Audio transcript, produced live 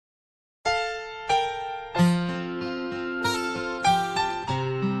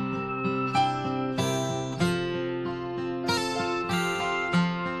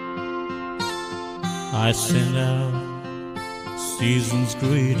I send out season's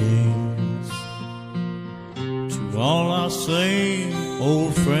greetings to all our same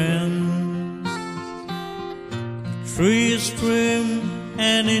old friends. The tree is trim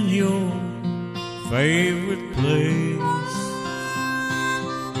and in your favorite place.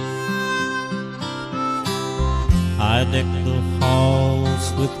 I decked the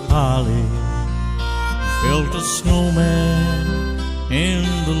halls with holly, built a snowman in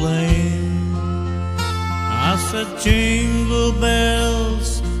the lane. I said jingle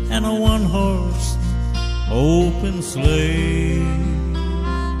bells and a one-horse open sleigh.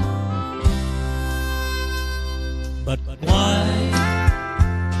 But why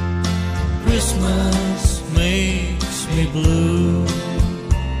Christmas makes me blue?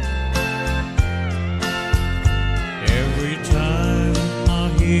 Every time I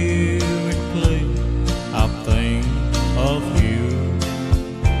hear it play, I think of you.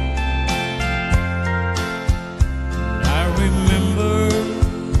 And I remember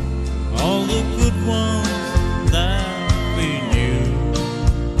all the good ones that we knew.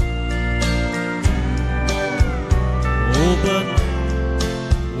 Oh, but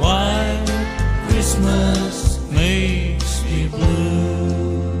why Christmas makes me blue?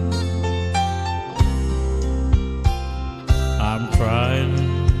 I'm trying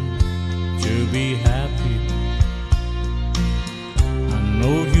to be happy. I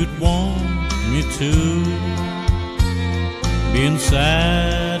know you'd want me to. Being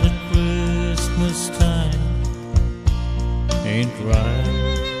sad at Christmas time ain't right.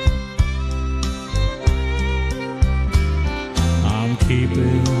 I'm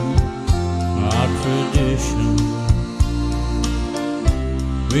keeping our tradition,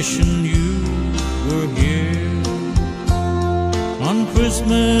 wishing you were here. On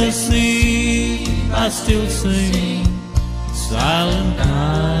Christmas Eve I still sing Silent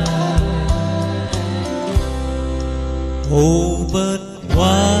Night. Oh, but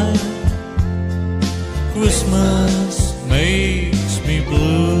why Christmas makes me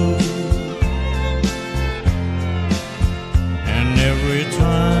blue? And every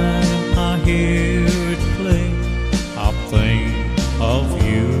time I hear it play, I think of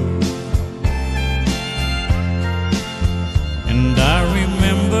you. And I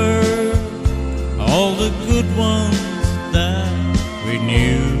remember all the good ones that we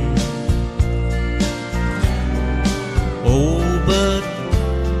knew. Oh, but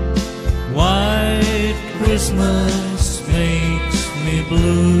white Christmas makes me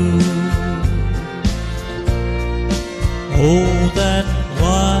blue. Oh, that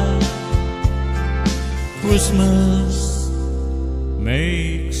white Christmas